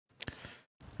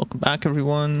Welcome back,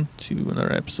 everyone, to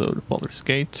another episode of Baldur's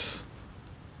Gate.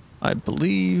 I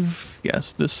believe,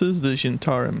 yes, this is the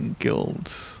Jhintarim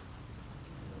Guild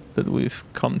that we've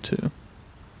come to.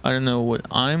 I don't know what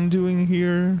I'm doing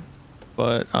here,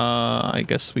 but I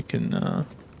guess we can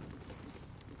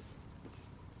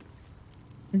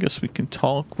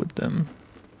talk with them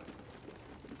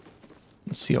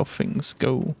and see how things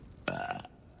go.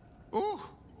 Oh,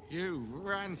 you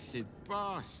rancid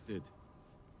bastard.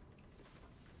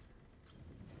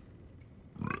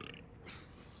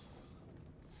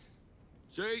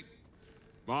 See?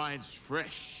 Mine's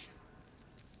fresh.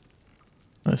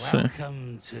 I see.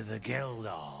 Welcome to the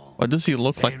Guildhall. Why does he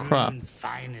look like crap? Faerun's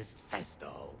finest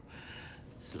festival.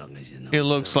 As long as you're not He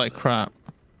looks like sober. crap.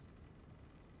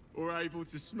 Or able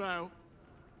to smell.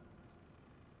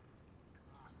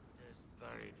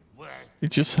 He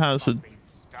just has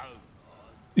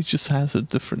a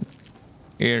different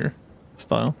air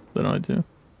style than I do.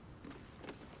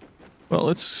 Well,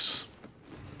 let's.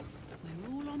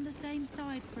 We're all on the same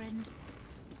side, friend.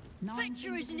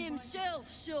 Victor isn't himself,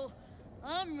 so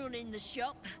I'm running the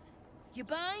shop. You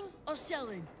buying or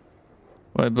selling?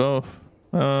 Buy both.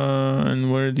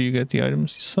 And where do you get the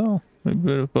items you sell? Maybe a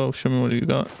bit of both. Show me what you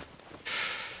got.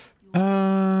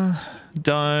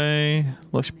 Dye,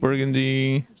 lush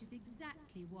burgundy,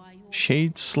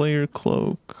 shade slayer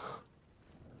cloak.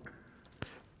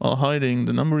 While hiding,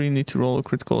 the number you need to roll a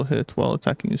critical hit while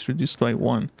attacking is reduced by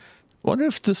 1. Wonder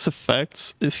if this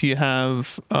affects if you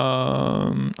have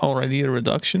already a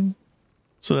reduction,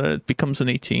 so that it becomes an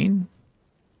 18.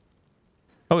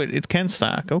 Oh, it can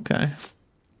stack. Okay,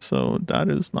 so that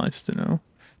is nice to know.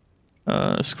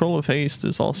 Scroll of haste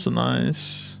is also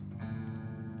nice.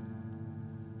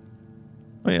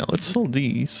 Oh yeah, let's sell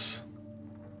these.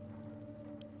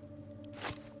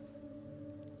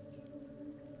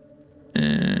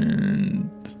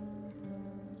 And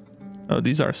oh,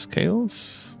 these are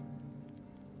scales.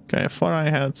 Okay, I thought I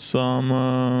had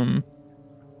some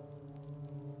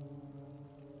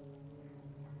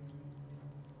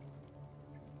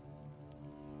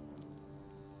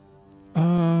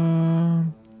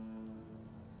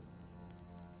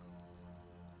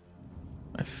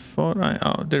I thought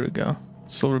oh, there we go.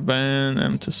 Silver band,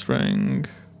 amethyst ring,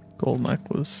 gold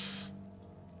necklace.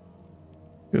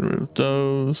 Get rid of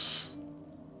those.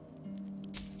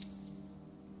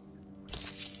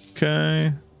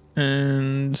 Okay,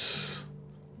 and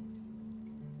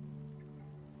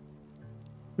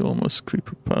you almost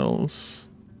creeper petals.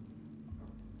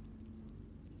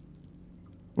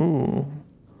 Ooh.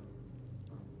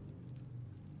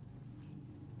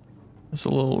 There's a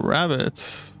little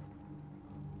rabbit.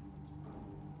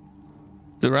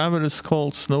 The rabbit is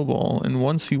called Snowball, and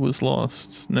once he was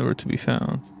lost, never to be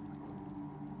found.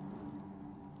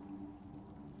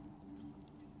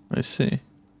 I see.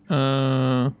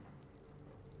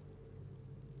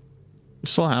 We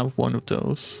still have one of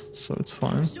those, so it's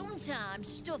fine. Sometimes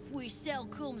stuff we sell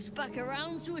comes back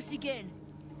around to us again.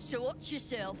 So watch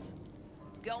yourself.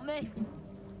 Got me?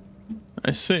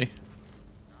 I see.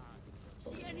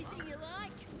 See anything you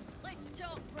like? Let's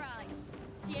talk price.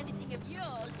 See anything of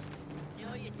yours?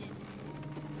 No, you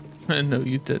didn't. No,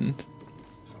 you didn't.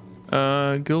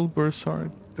 Guild Berserk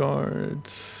Guard.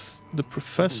 The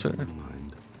Professor.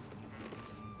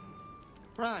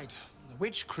 Right.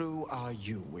 Which crew are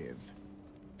you with?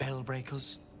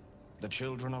 Bellbreakers? The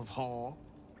Children of Hor?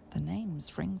 The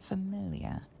names ring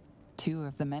familiar. 2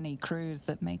 of the many crews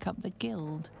that make up the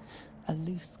Guild. A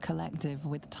loose collective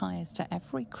with ties to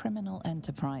every criminal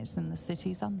enterprise in the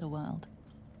city's underworld.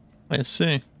 I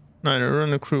see. I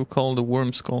run a crew called the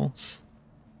Worm Skulls.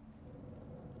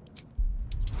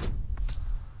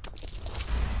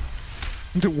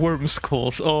 The Worm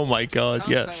Skulls. Oh my god,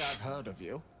 Can't yes. say I've heard of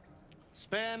you.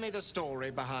 Spare me the story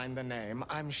behind the name.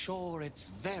 I'm sure it's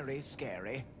very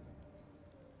scary.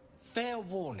 Fair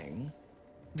warning,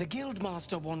 the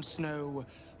Guildmaster wants no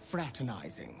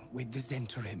fraternizing with the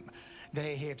Zhentarim.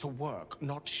 They're here to work,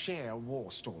 not share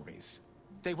war stories.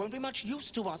 They won't be much use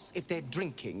to us if they're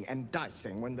drinking and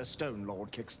dicing when the Stone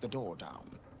Lord kicks the door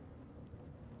down.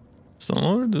 Stone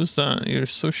Lord? Who's that? You're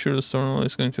so sure the Stone Lord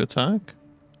is going to attack?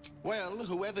 Well,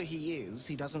 whoever he is,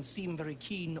 he doesn't seem very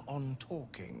keen on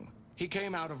talking. He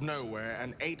came out of nowhere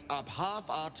and ate up half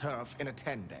our turf in a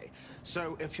 10-day.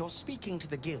 So if you're speaking to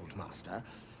the Guildmaster,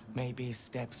 maybe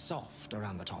step soft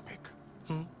around the topic.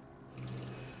 I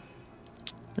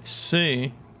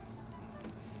see.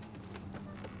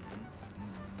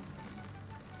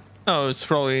 Oh, it's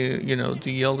probably, you know,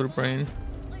 the Elder Brain.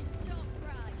 Let's talk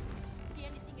price. See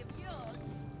anything of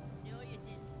yours? No, you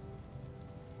didn't.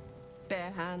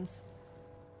 Bare hands.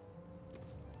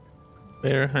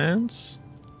 Bare hands?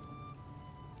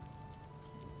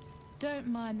 don't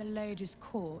mind the ladies'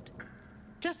 court.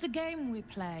 Just a game we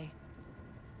play.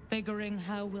 Figuring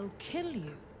how we'll kill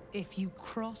you if you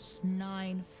cross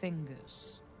 9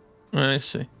 fingers. I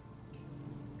see.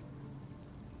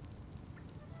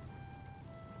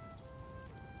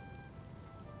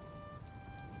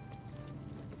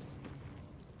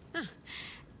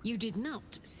 You did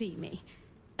not see me.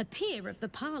 A peer of the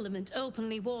Parliament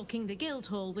openly walking the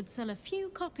Guildhall would sell a few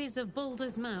copies of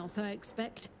Baldur's Mouth, I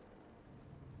expect.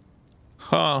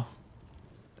 Huh.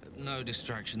 No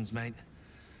distractions, mate.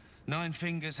 9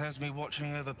 Fingers has me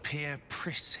watching over Peer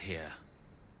Priss here.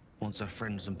 Wants her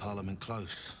friends in Parliament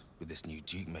close with this new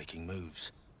Duke making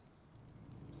moves.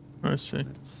 I see.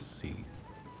 Let's see.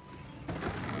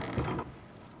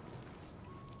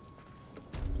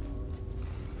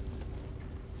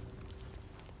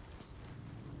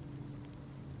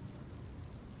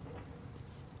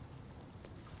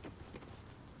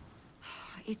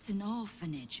 It's an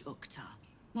orphanage, Ukta.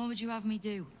 What would you have me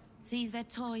do? Seize their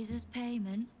toys as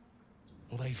payment?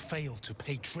 Well, they failed to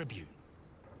pay tribute.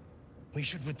 We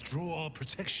should withdraw our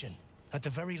protection, at the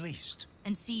very least.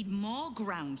 And cede more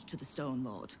ground to the Stone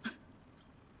Lord?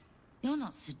 You're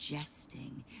not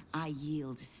suggesting I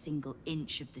yield a single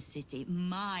inch of the city,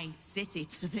 my city,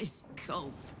 to this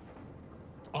cult?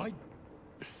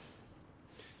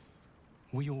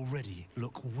 We already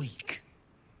look weak.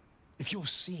 If you're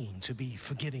seen to be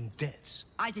forgiving debts...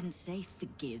 I didn't say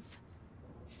forgive.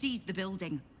 Seize the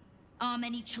building. Arm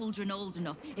any children old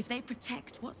enough. If they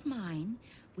protect what's mine,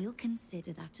 we'll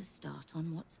consider that a start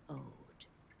on what's owed.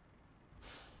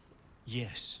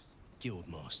 Yes,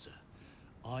 Guildmaster.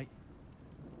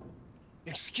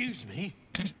 Excuse me?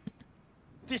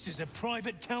 This is a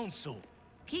private council.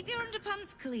 Keep your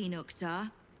underpants clean,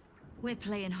 Ukta. We're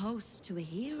playing host to a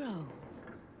hero.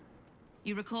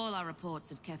 You recall our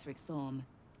reports of Ketheric Thorm,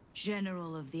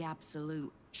 General of the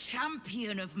Absolute,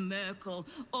 Champion of Merkel,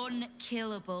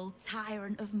 unkillable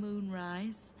Tyrant of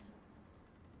Moonrise.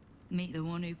 Meet the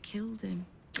one who killed him.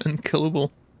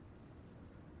 Unkillable.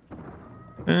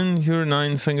 And you're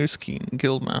 9 Fingers Keen,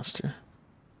 Guildmaster.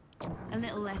 A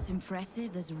little less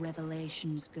impressive as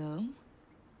revelations go.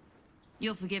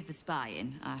 You'll forgive the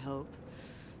spying, I hope.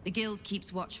 The Guild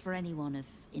keeps watch for anyone of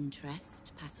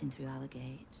interest passing through our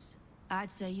gates. I'd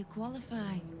say you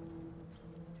qualify.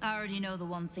 I already know the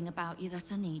one thing about you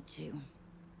that I need to.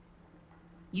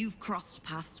 You've crossed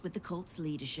paths with the cult's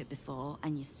leadership before,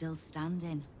 and you're still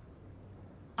standing.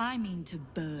 I mean to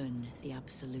burn the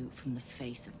Absolute from the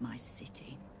face of my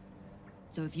city.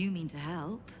 So if you mean to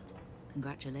help,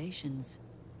 congratulations.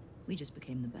 We just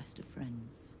became the best of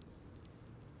friends.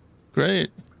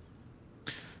 Great.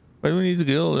 Why do we need the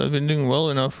guild? I've been doing well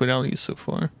enough without you so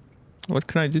far. What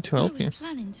can I do to help you? I was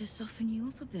planning to soften you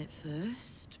up a bit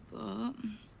first, but...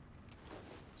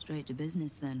 Straight to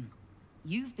business then.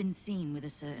 You've been seen with a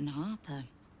certain Harper.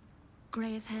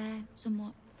 Grey of hair,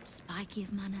 somewhat spiky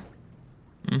of manner.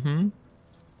 Mm-hmm.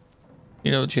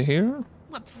 You know Jaheira?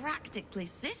 We're practically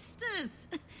sisters.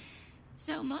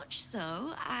 So much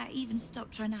so, I even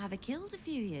stopped trying to have her killed a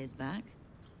few years back.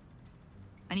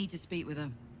 I need to speak with her.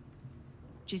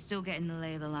 She's still getting the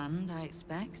lay of the land, I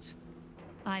expect.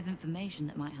 I have information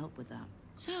that might help with that.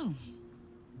 So,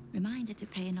 remind her to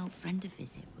pay an old friend a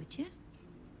visit, would you?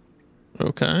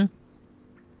 Okay.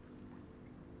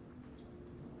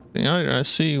 Yeah, I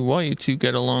see why you two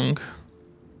get along.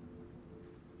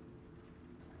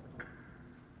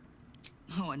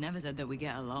 Oh, I never said that we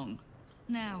get along.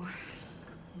 Now,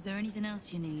 is there anything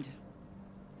else you need?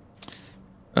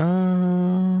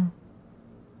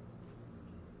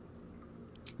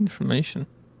 Information.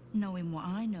 Knowing what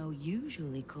I know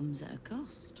usually comes at a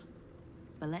cost.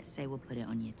 But let's say we'll put it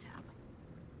on your tab.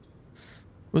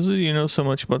 Was it you know so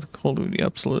much about the cult of the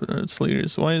Absolute and its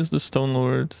leaders? Why is the Stone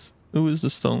Lord... Who is the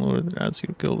Stone Lord that has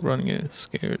your guild running it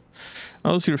scared?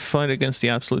 How's your fight against the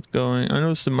Absolute going? I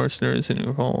noticed the mercenaries in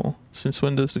your hall. Since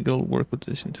when does the guild work with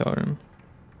the Shintaran?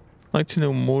 I'd like to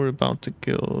know more about the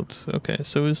guild. Okay,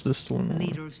 so is the Stone Lord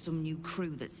leader of some new crew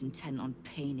that's intent on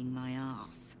paining my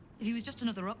arse. If he was just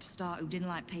another upstart who didn't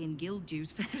like paying guild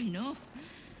dues, fair enough.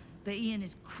 But he and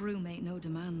his crew make no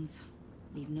demands.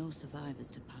 Leave no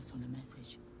survivors to pass on a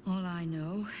message. All I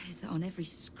know is that on every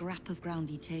scrap of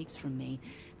ground he takes from me,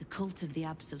 the cult of the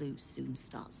Absolute soon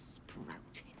starts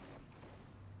sprouting.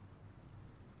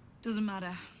 Doesn't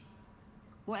matter.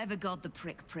 Whatever god the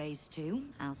prick prays to,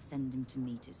 I'll send him to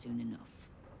meet it soon enough.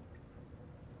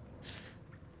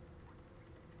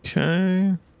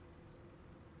 Okay.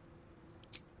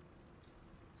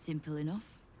 Simple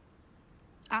enough.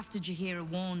 After Jaheira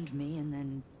warned me and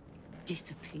then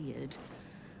disappeared,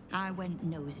 I went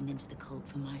nosing into the cult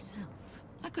for myself.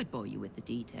 I could bore you with the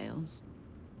details.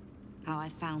 How I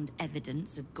found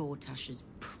evidence of Gortash's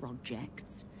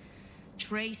projects,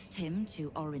 traced him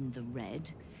to Orin the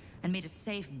Red, and made a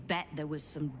safe bet there was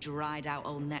some dried-out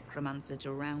old necromancer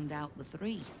to round out the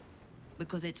three.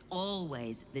 Because it's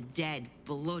always the dead,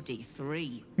 bloody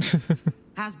three.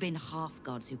 Has been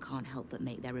half-gods who can't help but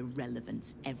make their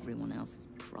irrelevance everyone else's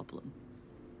problem.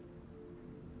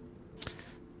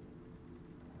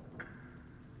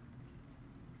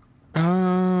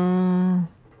 Oh.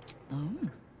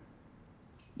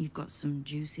 You've got some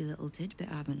juicy little tidbit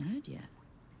I haven't heard yet.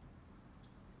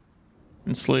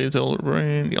 Enslaved elder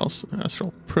brain, the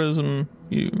astral prism,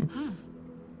 you...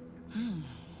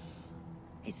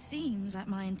 It seems like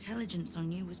my intelligence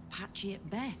on you was patchy at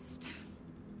best.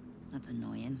 That's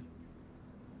annoying.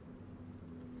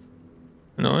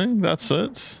 Annoying? That's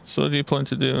it? So what do you plan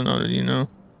to do now that you know?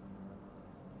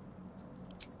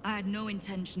 I had no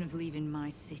intention of leaving my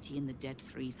city in the Dead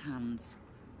Three's hands.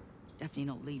 Definitely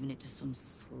not leaving it to some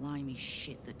slimy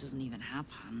shit that doesn't even have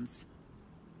hands.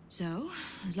 So,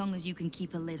 as long as you can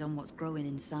keep a lid on what's growing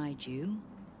inside you,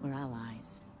 we're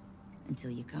allies.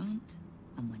 Until you can't,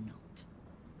 and we're not.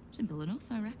 Simple enough,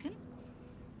 I reckon.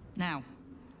 Now,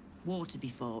 war to be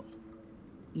fought.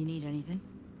 You need anything?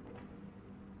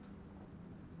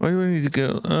 Where do I need to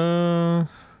go?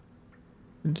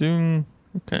 Doing...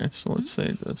 Okay, so let's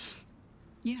say this.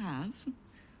 You have.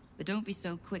 But don't be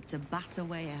so quick to bat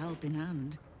away a helping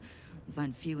hand. You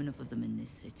find few enough of them in this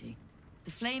city.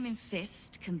 The Flaming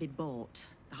Fist can be bought.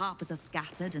 The Harpers are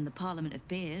scattered, and the Parliament of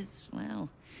Peers, well,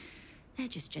 they're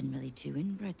just generally too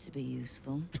inbred to be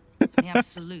useful. The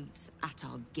Absolute's at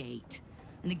our gate,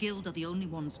 and the Guild are the only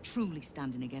ones truly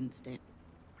standing against it.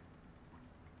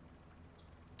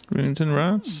 Remington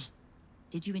rats?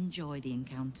 Did you enjoy the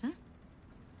encounter?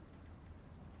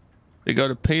 They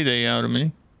got a payday out of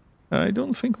me. I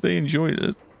don't think they enjoyed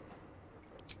it.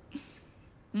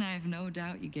 I have no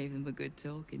doubt you gave them a good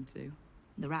talking to.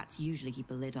 The rats usually keep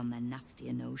a lid on their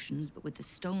nastier notions, but with the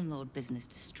Stone Lord business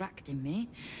distracting me,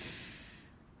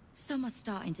 some are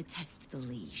starting to test the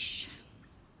leash.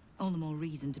 All the more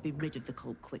reason to be rid of the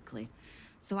cult quickly,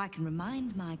 so I can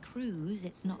remind my crews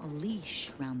it's not a leash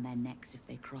round their necks if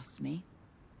they cross me.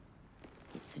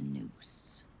 It's a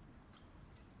noose.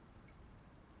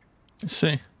 I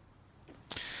see.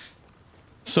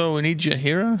 So we need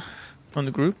Jaheira on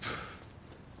the group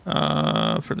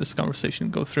for this conversation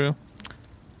to go through.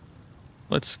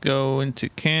 Let's go into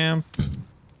camp.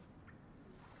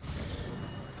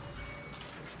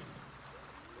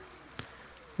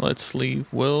 Let's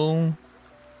leave Will.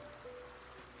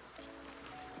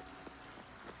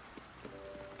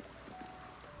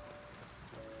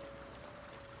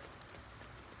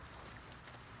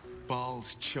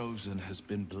 Baal's chosen has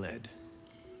been bled.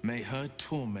 May her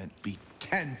torment be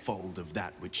tenfold of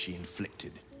that which she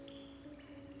inflicted.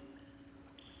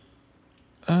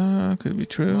 Could be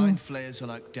true. Mind flayers are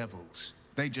like devils.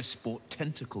 They just sport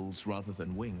tentacles rather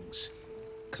than wings.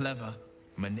 Clever,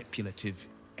 manipulative,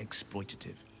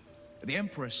 exploitative. The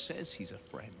Emperor says he's a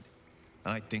friend.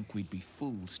 I think we'd be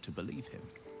fools to believe him.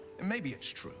 And maybe it's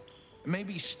true.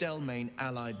 Maybe Stelmane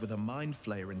allied with a mind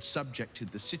flayer and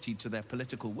subjected the city to their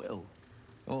political will.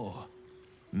 Or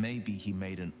maybe he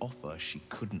made an offer she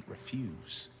couldn't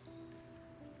refuse.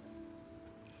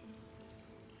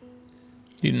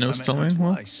 You know Stelmane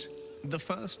well? Twice. The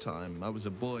first time I was a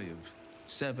boy of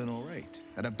 7 or 8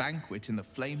 at a banquet in the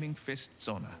Flaming Fist's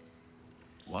honor.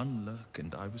 One look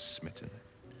and I was smitten.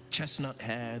 Chestnut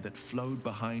hair that flowed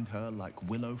behind her like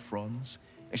willow fronds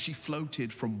as she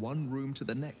floated from one room to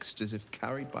the next as if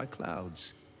carried by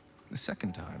clouds. The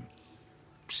second time,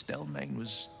 Stelmane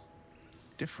was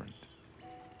different.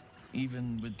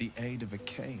 Even with the aid of a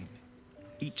cane,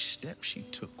 each step she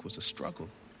took was a struggle.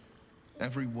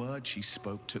 Every word she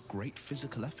spoke took great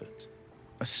physical effort.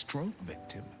 A stroke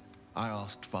victim, I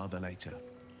asked Father later.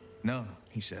 No,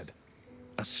 he said,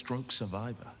 a stroke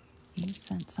survivor. You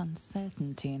sense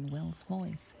uncertainty in Will's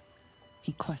voice.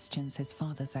 He questions his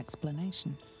father's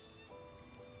explanation.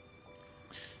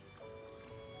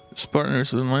 His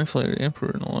partners with Mind Flayer, the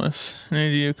Emperor, no less. An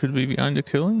idea could be behind the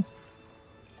killing?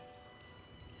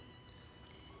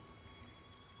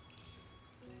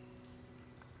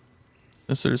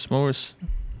 Yes, there's more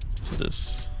to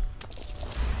this.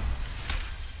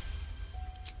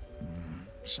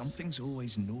 Something's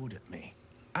always gnawed at me.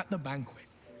 At the banquet,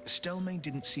 Stelmane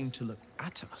didn't seem to look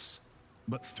at us,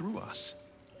 but through us.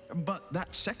 But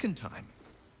that second time,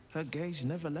 her gaze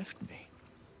never left me.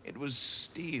 It was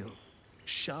steel,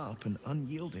 sharp and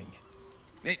unyielding.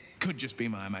 It could just be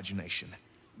my imagination,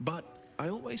 but I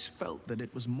always felt that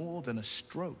it was more than a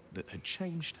stroke that had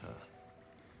changed her.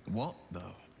 What,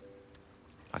 though?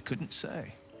 I couldn't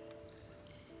say.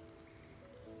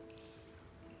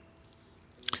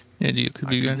 Yeah, you could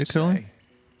be going to kill him.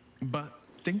 But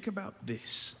think about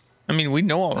this. I mean, we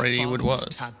know already what it was.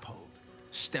 Tadpole.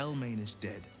 Stelmane is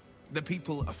dead. The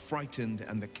people are frightened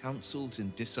and the council's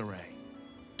in disarray.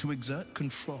 To exert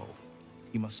control,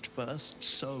 you must first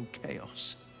sow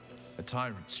chaos. A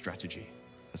tyrant's strategy,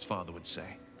 as Father would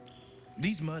say.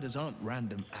 These murders aren't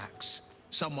random acts.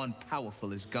 Someone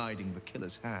powerful is guiding the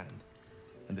killer's hand,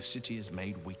 and the city is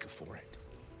made weaker for it.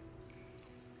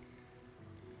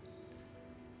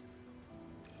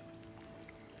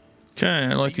 Okay,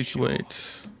 I like it. Wait.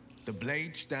 The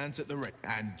blade stands at the ready,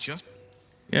 and just...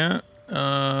 Yeah,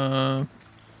 oh,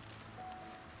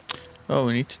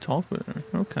 we need to talk with her.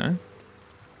 Okay.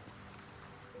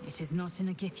 It is not in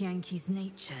a Githyanki's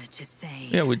nature to say.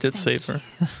 Yeah, we did save her.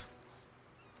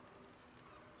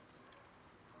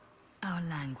 Our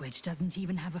language doesn't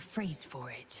even have a phrase for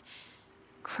it.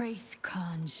 Kraith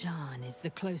Khan Jan is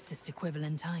the closest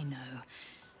equivalent I know.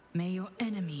 May your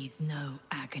enemies know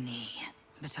agony.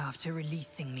 But after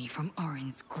releasing me from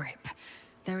Orin's grip,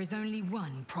 there is only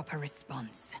one proper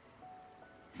response.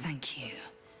 Thank you.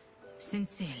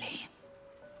 Sincerely.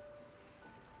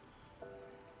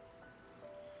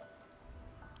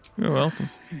 You're welcome.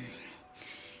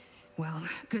 Well,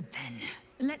 good then.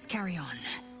 Let's carry on.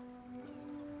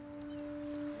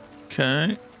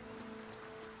 Okay.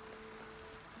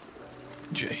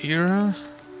 Jaheira,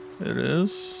 it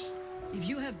is. If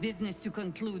you have business to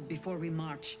conclude before we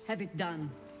march, have it done.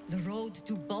 The road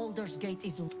to Baldur's Gate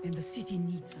is and the city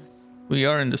needs us. We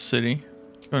are in the city.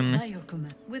 By your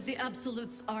command. With the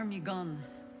Absolute's army gone,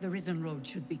 the Risen Road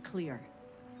should be clear.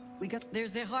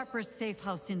 There's a Harper's safe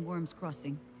house in Worm's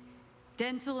Crossing.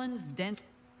 Denthalin's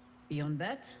Beyond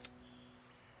that?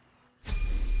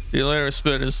 The hilarious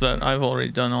bit is that I've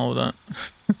already done all of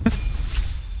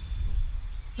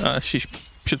that. She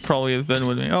should probably have been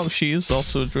with me. Oh, she is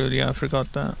also a druid. Yeah, I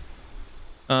forgot that.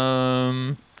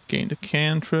 Gained a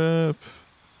cantrip.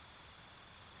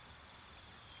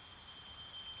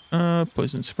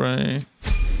 Poison spray.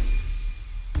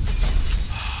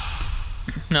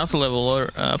 Now to level her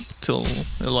up till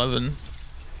 11.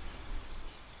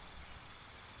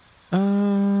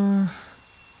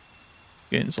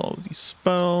 Gains all of these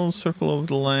spells. Circle over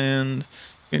the land.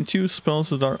 Gain 2 spells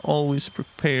that are always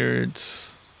prepared.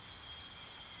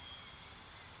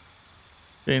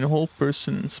 Gain a whole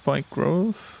person in Spike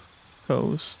Grove.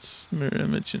 Coast. Mirror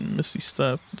image in Misty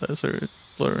Step. Desert.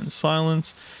 Blur and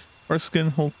silence. Dark skin,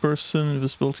 whole person,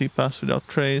 invisibility, pass without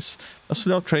trace. Pass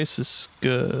without trace is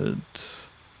good.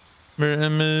 Mirror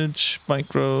image, Spike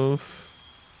Grove.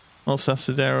 Most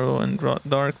acid arrow and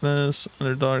darkness.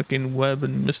 Underdark in web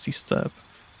and misty step.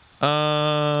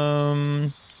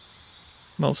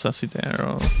 Most acid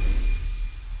arrow.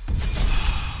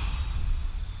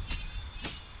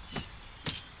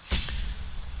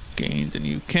 Gained a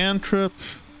new cantrip.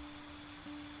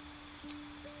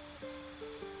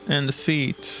 And the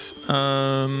feat.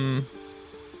 You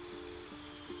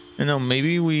know,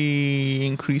 maybe we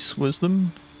increase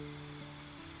wisdom.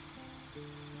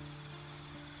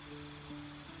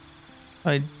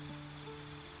 I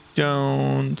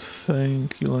don't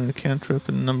think you learn a cantrip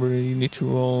and number you need to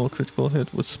roll a critical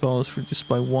hit with spells reduced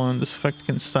by 1. This effect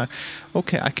can stack.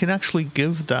 Okay, I can actually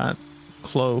give that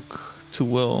cloak to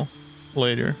Will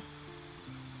later.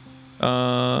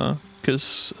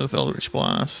 Because of Eldritch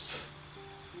Blast.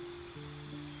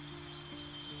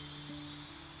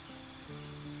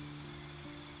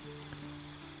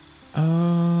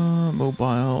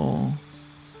 Mobile.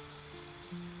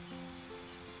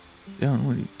 Down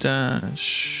when you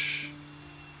dash.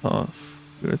 Off.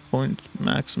 Your hit point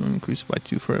maximum increased by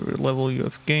 2 for every level you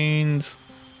have gained.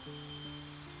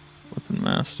 Weapon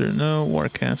master, no.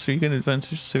 Warcaster, you get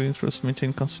advantage saving throws to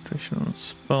maintain concentration on a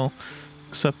spell.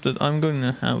 Except that I'm going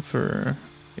to have her.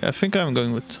 Yeah, I think I'm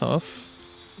going with tough.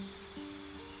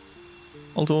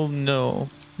 Although no.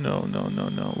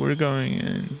 We're going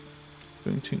in.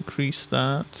 Going to increase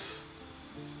that.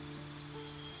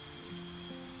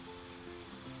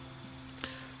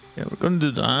 Yeah, we're going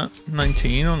to do that.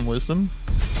 19 on wisdom.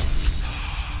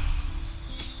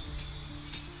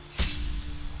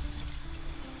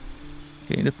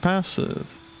 Gain a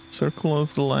passive. Circle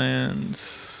of the land.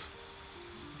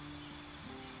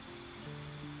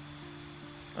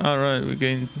 Alright, we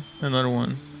gained another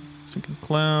one. Sinking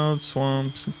cloud,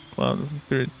 swamp, sinking cloud of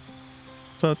spirit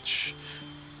touch.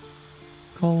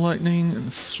 Call lightning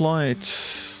and flight.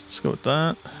 Let's go with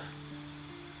that.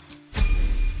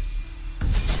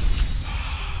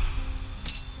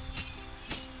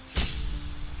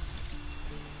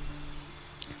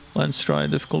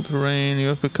 Landslide, difficult terrain. You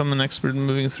have become an expert in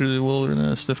moving through the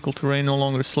wilderness. Difficult terrain no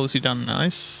longer slows you down.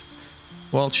 Nice.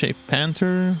 Wild-shaped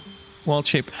panther.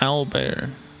 Wild-shaped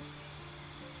owlbear.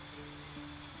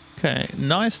 Okay,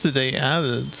 nice that they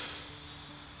added.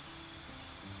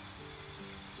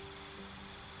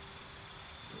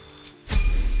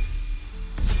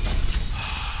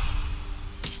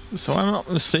 So I'm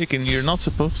not mistaken, you're not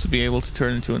supposed to be able to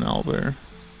turn into an owlbear.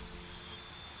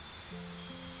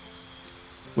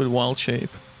 With wild shape.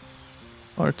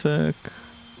 Arctic.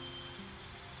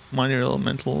 Minor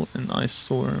elemental and ice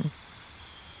storm.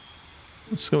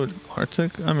 Let's go with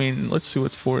Arctic. I mean, let's see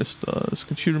what forest does.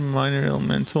 Consider minor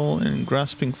elemental and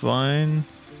grasping vine.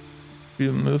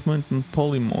 Freedom movement and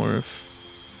polymorph.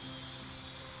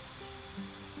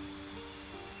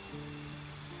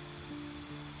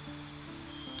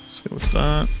 Let's go with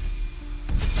that.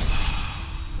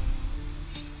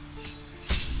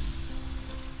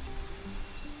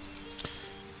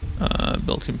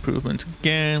 Built improvement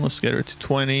again. Let's get her to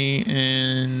 20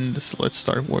 and let's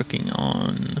start working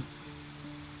on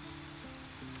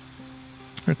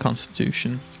her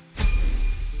constitution.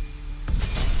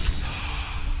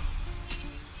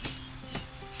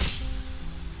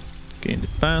 Gain the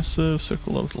passive,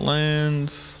 circle of the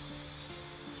land.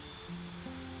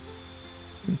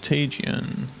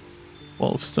 Contagion.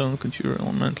 Wall of stone, conjure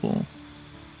elemental.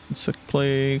 Insect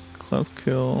plague, cloud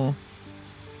kill.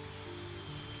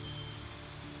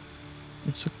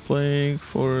 Insect plague,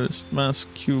 forest,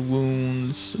 mask, cure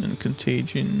wounds, and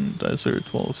contagion,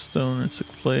 desert, wall of stone,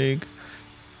 insect plague,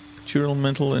 cure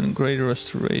elemental, and greater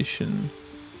restoration.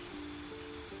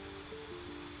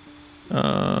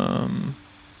 Let's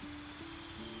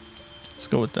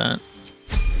go with that.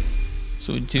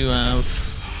 So we do have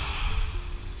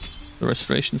the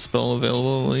restoration spell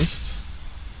available at least.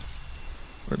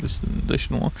 Or at least an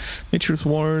additional one. Nature's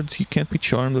Ward, you can't be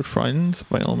charmed or frightened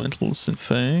by elementals and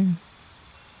fae.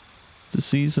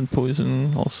 Disease and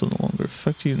poison also no longer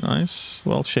affect you. Nice.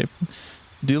 Well shaped.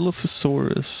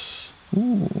 Dilophosaurus.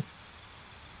 Ooh.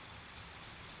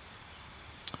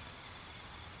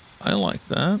 I like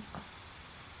that.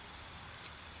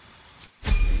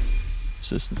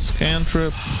 Resistance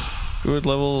cantrip. Druid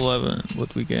level 11.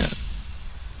 What we get?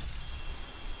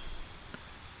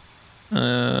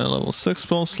 Level 6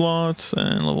 spell slot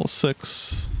and level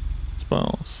 6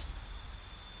 spells.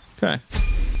 Okay.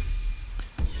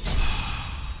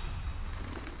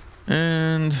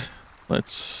 And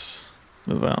let's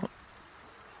move out.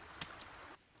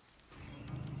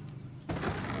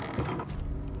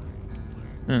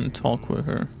 And talk with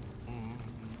her.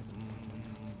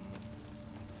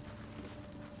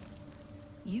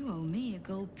 You owe me a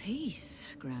gold piece,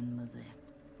 grandmother.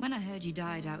 When I heard you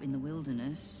died out in the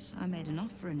wilderness, I made an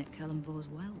offering at Kellamvor's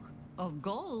well. Of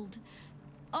gold?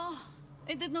 Oh,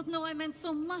 I did not know I meant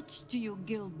so much to you,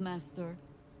 guildmaster.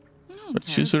 But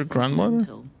she's her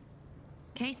grandmother?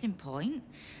 Case in point,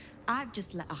 I've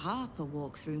just let a harper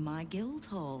walk through my guild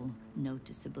hall,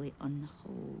 noticeably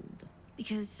unholed.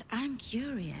 Because I'm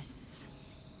curious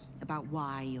about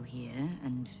why you're here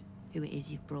and who it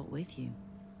is you've brought with you.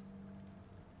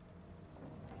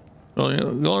 Well,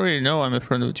 you already know I'm a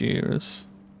friend of Jaheira's.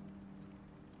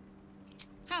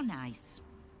 How nice.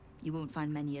 You won't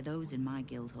find many of those in my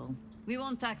guild hall. We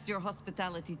won't tax your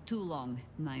hospitality too long,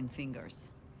 Nine Fingers.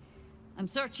 I'm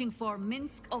searching for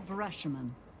Minsk of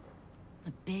Rashomon.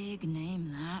 A big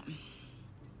name, that.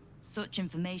 Such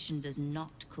information does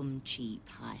not come cheap,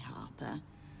 High Harper.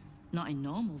 Not in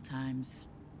normal times.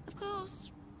 Of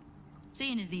course.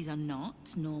 Seeing as these are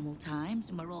not normal times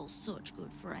and we're all such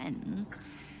good friends,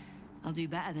 I'll do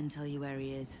better than tell you where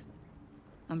he is.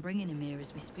 I'm bringing him here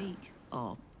as we speak.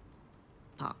 Or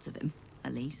parts of him,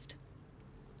 at least.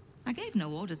 I gave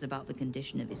no orders about the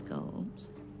condition of his corpse.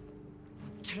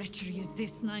 What treachery is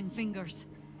this, Nine Fingers?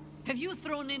 Have you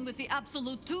thrown in with the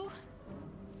Absolute too?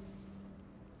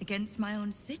 Against my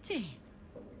own city.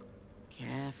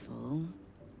 Careful.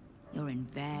 You're in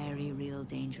very real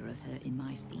danger of hurting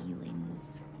my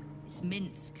feelings. It's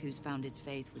Minsk who's found his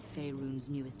faith with Faerun's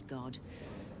newest god.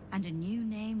 And a new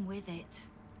name with it.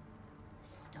 The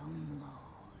Stone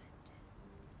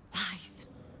Lord. Lies.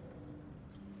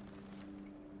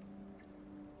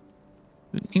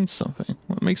 It means something.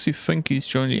 What makes you think he's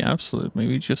joined the Absolute?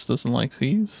 Maybe he just doesn't like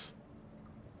thieves?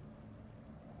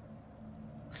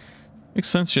 Makes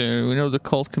sense, Jaheira. We know the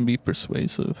cult can be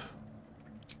persuasive.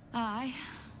 Aye,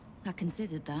 I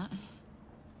considered that.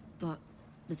 But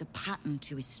there's a pattern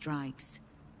to his strikes.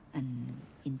 An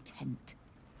intent.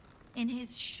 In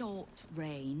his short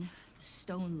reign, the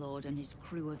Stone Lord and his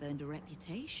crew have earned a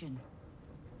reputation.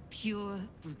 Pure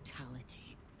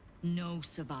brutality. No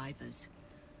survivors.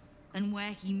 And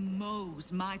where he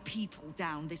mows my people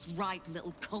down, this ripe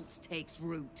little cult takes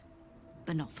root.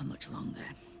 But not for much longer.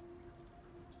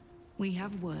 We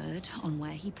have word on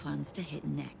where he plans to hit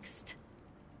next.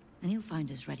 And he'll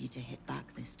find us ready to hit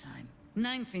back this time.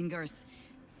 Nine Fingers.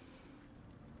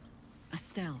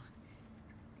 Estelle.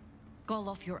 Call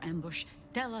off your ambush,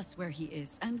 tell us where he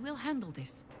is, and we'll handle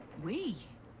this. We?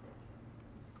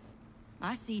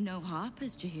 I see no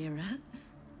harpers, Jaheira.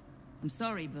 I'm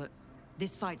sorry, but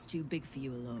this fight's too big for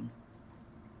you alone.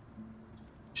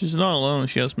 She's not alone,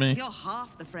 she has me. If you're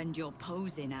half the friend you're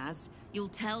posing as, you'll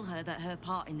tell her that her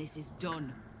part in this is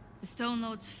done. The Stone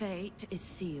Lord's fate is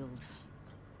sealed.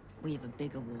 We have a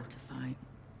bigger war to fight.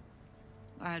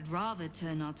 I'd rather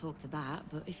turn our talk to that,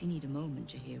 but if you need a moment,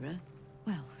 Jaheira,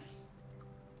 well,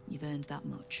 you've earned that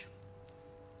much.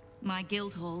 My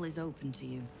guild hall is open to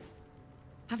you.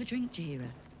 Have a drink, Jaheira.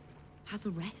 Have a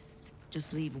rest.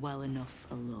 Just leave well enough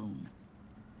alone.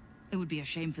 It would be a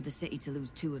shame for the city to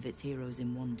lose 2 of its heroes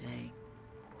in one day.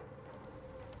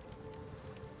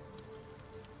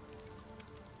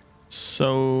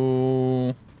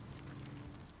 So...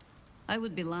 I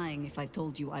would be lying if I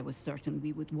told you I was certain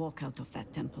we would walk out of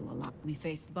that temple alive. We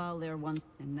faced Baldur once,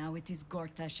 and now it is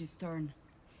Gortash's turn.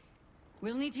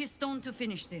 We'll need his stone to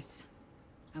finish this.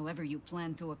 However you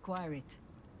plan to acquire it.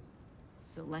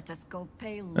 So let us go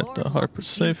pay Lord the Harper's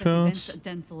safe house. house.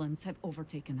 Denthalans have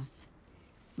overtaken us.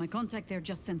 My contact there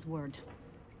just sent word.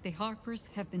 The Harpers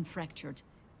have been fractured,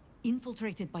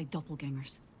 infiltrated by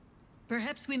doppelgangers.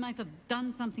 Perhaps we might have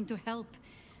done something to help.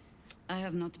 I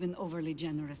have not been overly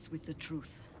generous with the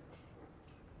truth.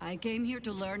 I came here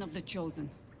to learn of the Chosen,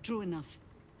 true enough.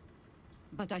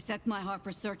 But I set my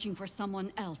Harper searching for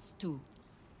someone else, too.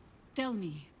 Tell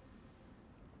me,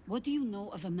 what do you know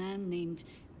of a man named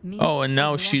Minsk? Oh, and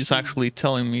now she's actually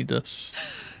telling me this.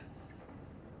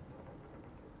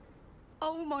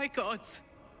 Oh my god.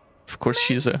 Of course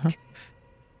she's a...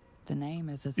 The name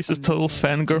is as She's a total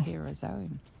fangirl. Jaheira's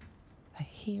own. A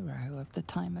hero of the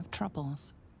time of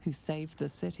troubles, who saved the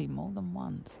city more than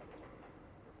once.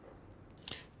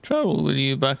 Travel with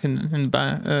you back in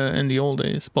the old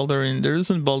days. Baldur. There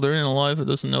isn't Baldur alive who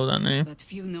doesn't know that name. But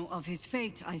few know of his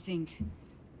fate, I think.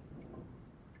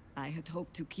 I had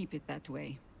hoped to keep it that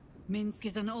way. Minsk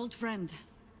is an old friend.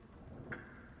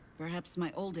 Perhaps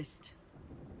my oldest.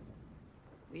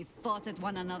 We've fought at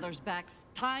one another's backs,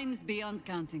 times beyond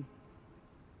counting.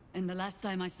 And the last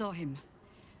time I saw him,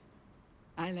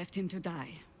 I left him to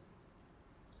die.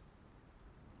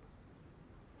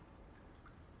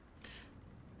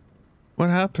 What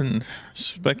happened? I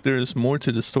suspect there is more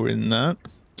to the story than that.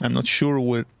 I'm not sure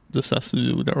what this has to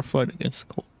do with our fight against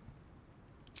Cole.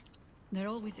 There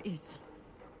always is.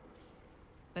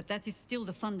 But that is still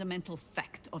the fundamental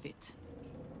fact of it.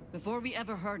 Before we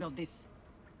ever heard of this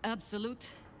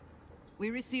absolute,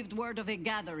 we received word of a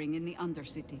gathering in the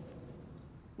Undercity.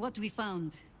 What we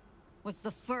found was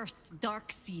the first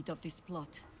dark seed of this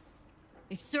plot.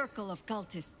 A circle of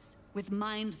cultists with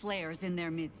mind flayers in their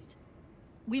midst.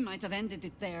 We might have ended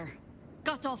it there,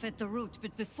 cut off at the root,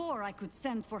 but before I could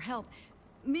send for help,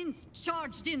 Minsk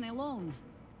charged in alone.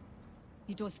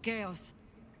 It was chaos.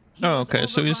 Oh, okay,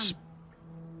 so he's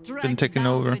been taken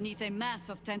over. Beneath a mass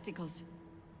of tentacles.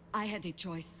 I had a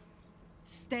choice.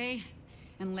 Stay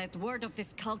and let word of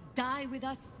this cult die with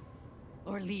us,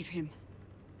 or leave him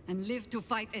and live to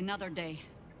fight another day.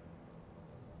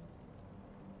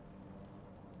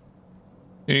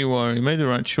 Here you are. You made the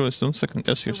right choice. Don't second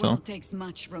guess The yourself. world takes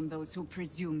much from those who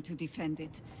presume to defend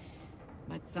it.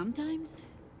 But sometimes,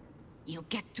 you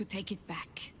get to take it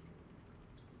back.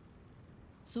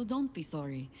 So don't be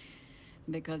sorry,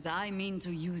 because I mean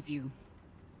to use you,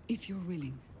 if you're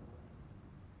willing.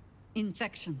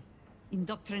 Infection,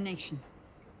 indoctrination,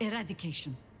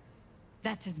 eradication.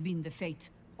 That has been the fate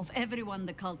of everyone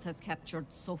the cult has captured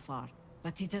so far.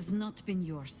 But it has not been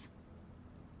yours.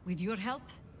 With your help,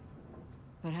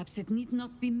 perhaps it need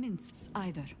not be Minsk's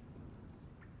either.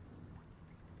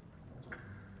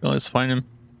 Well, let's find him.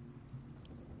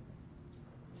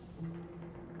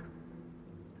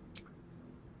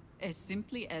 As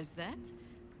simply as that?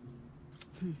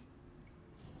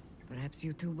 Perhaps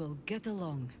you two will get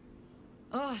along.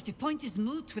 Oh, the point is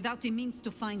moot without a means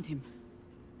to find him.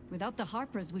 Without the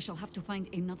Harpers, we shall have to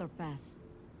find another path.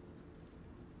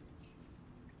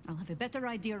 I'll have a better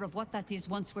idea of what that is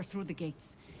once we're through the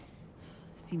gates.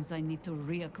 Seems I need to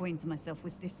reacquaint myself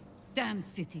with this damned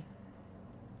city.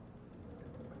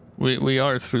 We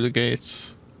are through the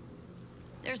gates.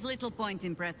 There's little point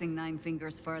in pressing Nine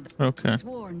Fingers further. Okay. She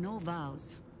swore no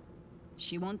vows.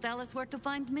 She won't tell us where to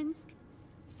find Minsk?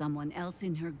 Someone else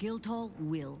in her guild hall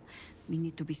will. We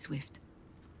need to be swift.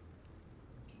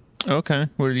 Okay,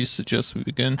 where do you suggest we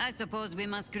begin? I suppose we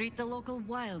must greet the local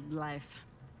wildlife.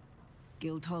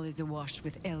 Guildhall is awash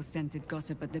with ale-scented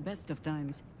gossip at the best of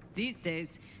times. These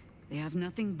days, they have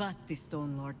nothing but the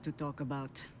Stone Lord to talk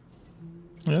about.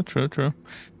 Yeah, true, true.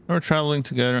 We're traveling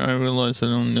together. I realize I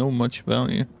don't know much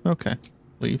about you. Okay,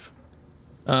 leave.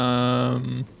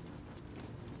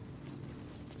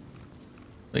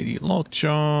 Lady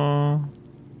Lockjaw.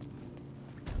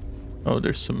 Oh,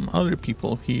 there's some other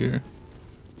people here.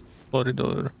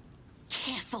 Baldur.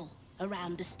 Careful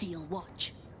around the Steel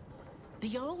Watch.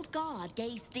 The old guard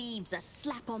gave thieves a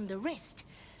slap on the wrist,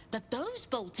 but those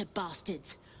bolted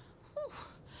bastards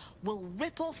will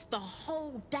rip off the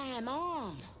whole damn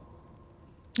arm.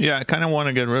 Yeah, I kind of want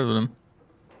to get rid of them.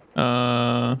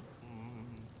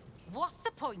 What's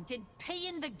the point in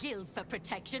paying the guild for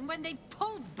protection when they've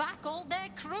pulled back all their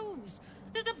crews?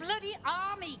 There's a bloody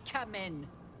army coming.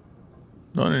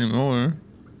 Not anymore.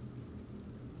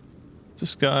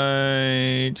 This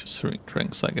guy just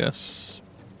drinks, I guess,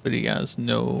 but he has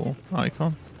no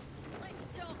icon.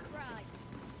 Let's talk price.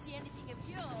 See anything of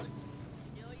yours?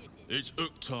 No, you didn't. It's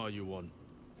Uktar you want.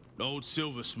 Old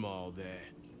Silver Smile there.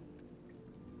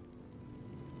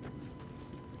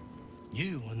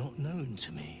 You are not known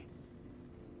to me.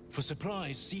 For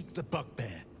supplies, seek the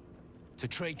Bugbear. To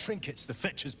trade trinkets, the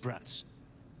Fetcher's Brats.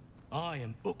 I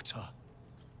am Uktar,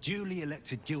 duly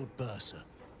elected guild bursar,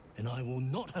 and I will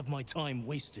not have my time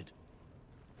wasted.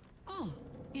 Oh,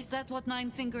 is that what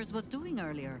Nine Fingers was doing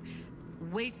earlier?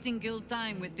 Wasting guild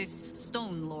time with this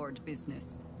Stone Lord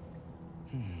business?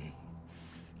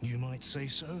 You might say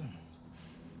so.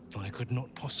 I could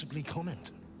not possibly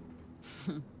comment.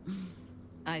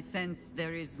 I sense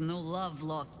there is no love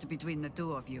lost between the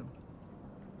two of you.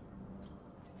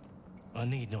 I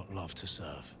need not love to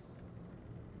serve.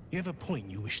 You have a point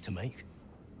you wish to make?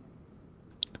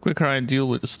 The quicker I deal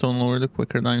with the Stone Lord, the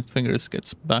quicker Nine Fingers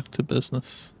gets back to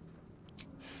business.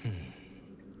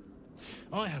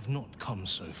 I have not come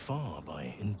so far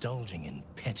by indulging in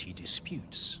petty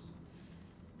disputes.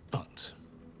 But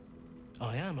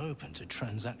I am open to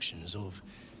transactions of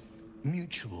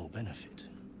mutual benefit.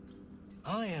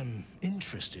 I am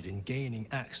interested in gaining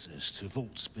access to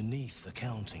vaults beneath the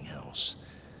counting house.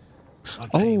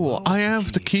 Oh, I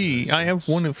have the key. I have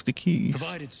one of the keys.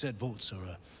 Provided said vaults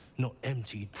are not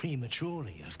emptied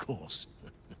prematurely, of course.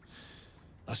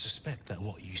 I suspect that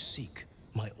what you seek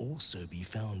might also be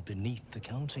found beneath the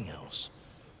counting house.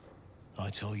 I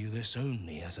tell you this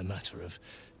only as a matter of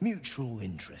mutual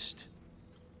interest.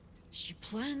 She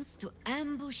plans to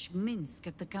ambush Minsk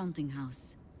at the counting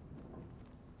house.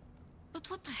 But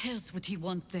what the hells would he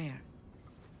want there?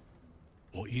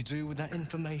 What you do with that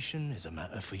information is a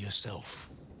matter for yourself.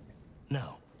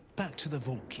 Now, back to the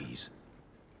vault keys.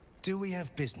 Do we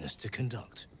have business to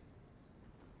conduct?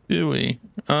 Do we?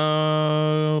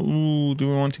 Ooh, do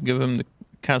we want to give him the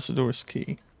Cazador's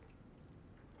key?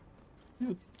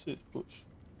 You did push.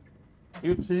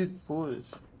 You did push.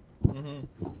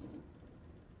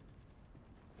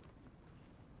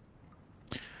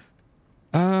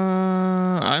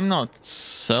 I'm not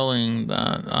selling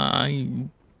that.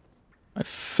 I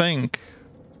think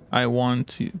I want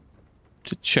to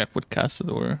check with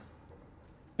Cazador.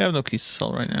 I have no keys to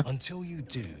sell right now. Until you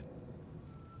do.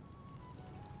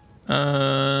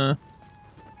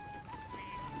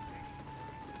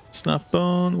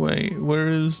 Snapbone. Wait, where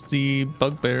is the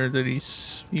bugbear that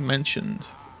he mentioned?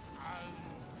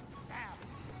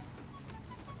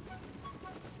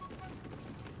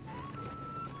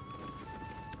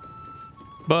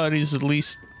 But he's at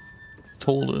least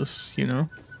told us, you know,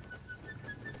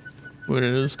 where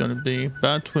it is gonna be.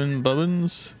 Bad Twin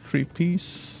Bubbins,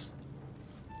 3-piece.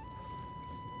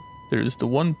 There's the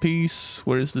 1-piece.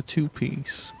 Where is the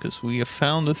 2-piece? Because we have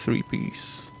found the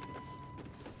 3-piece.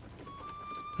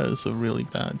 That is a really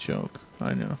bad joke.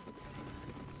 I know.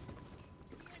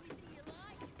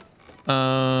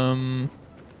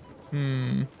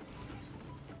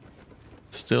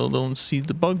 Still don't see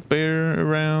the bugbear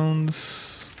around.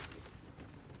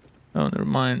 Oh, never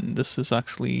mind. This is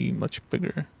actually much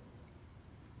bigger.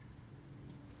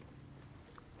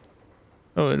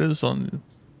 Oh, it is on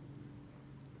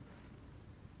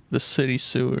the city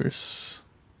sewers.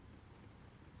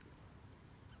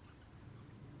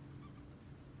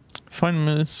 Find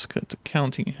Minsk at the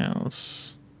counting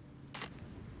house.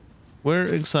 Where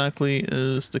exactly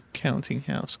is the counting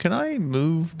house? Can I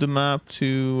move the map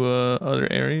to other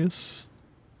areas?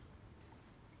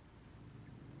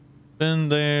 Been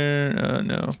there?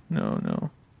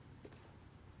 No.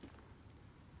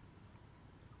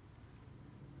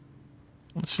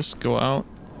 Let's just go out.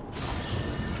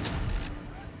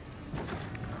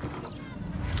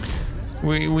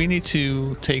 We need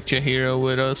to take Jaheira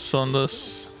with us on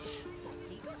this.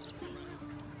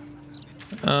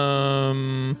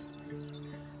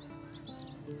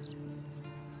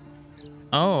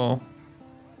 Oh.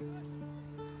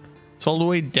 It's all the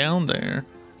way down there.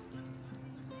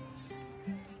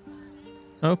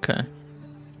 Okay.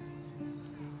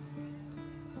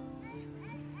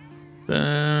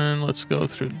 Then let's go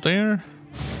through there.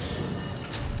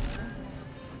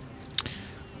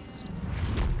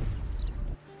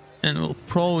 And we'll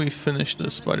probably finish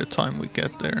this by the time we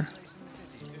get there.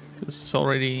 Because it's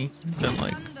already been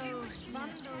like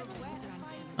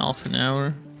half an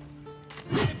hour.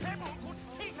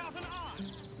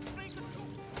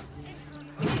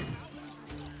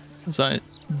 As I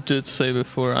did say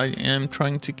before, I am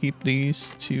trying to keep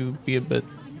these to be a bit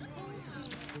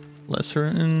lesser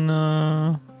in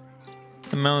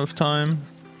amount of time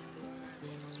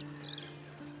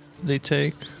they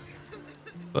take,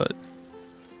 but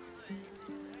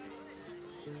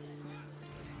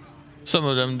some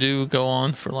of them do go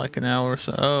on for like an hour.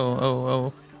 So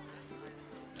oh,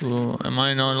 am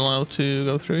I not allowed to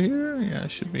go through here? Yeah, I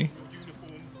should be.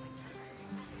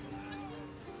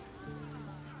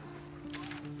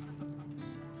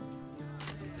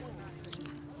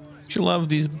 I love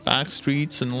these back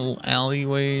streets and little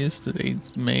alleyways that they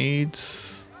made.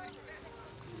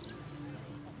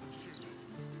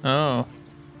 Oh.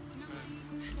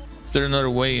 Is there another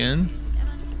way in?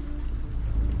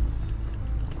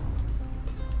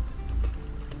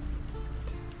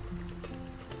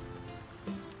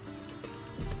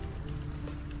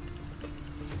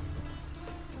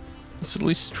 Let's at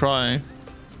least try.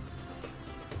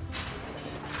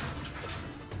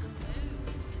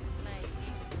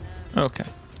 Okay,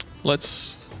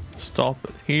 let's stop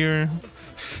it here.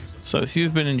 So if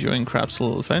you've been enjoying Qrap's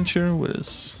little adventure with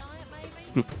his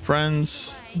group of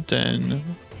friends, then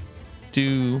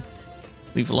do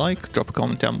leave a like, drop a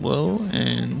comment down below,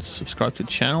 and subscribe to the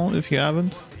channel if you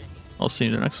haven't. I'll see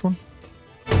you in the next one.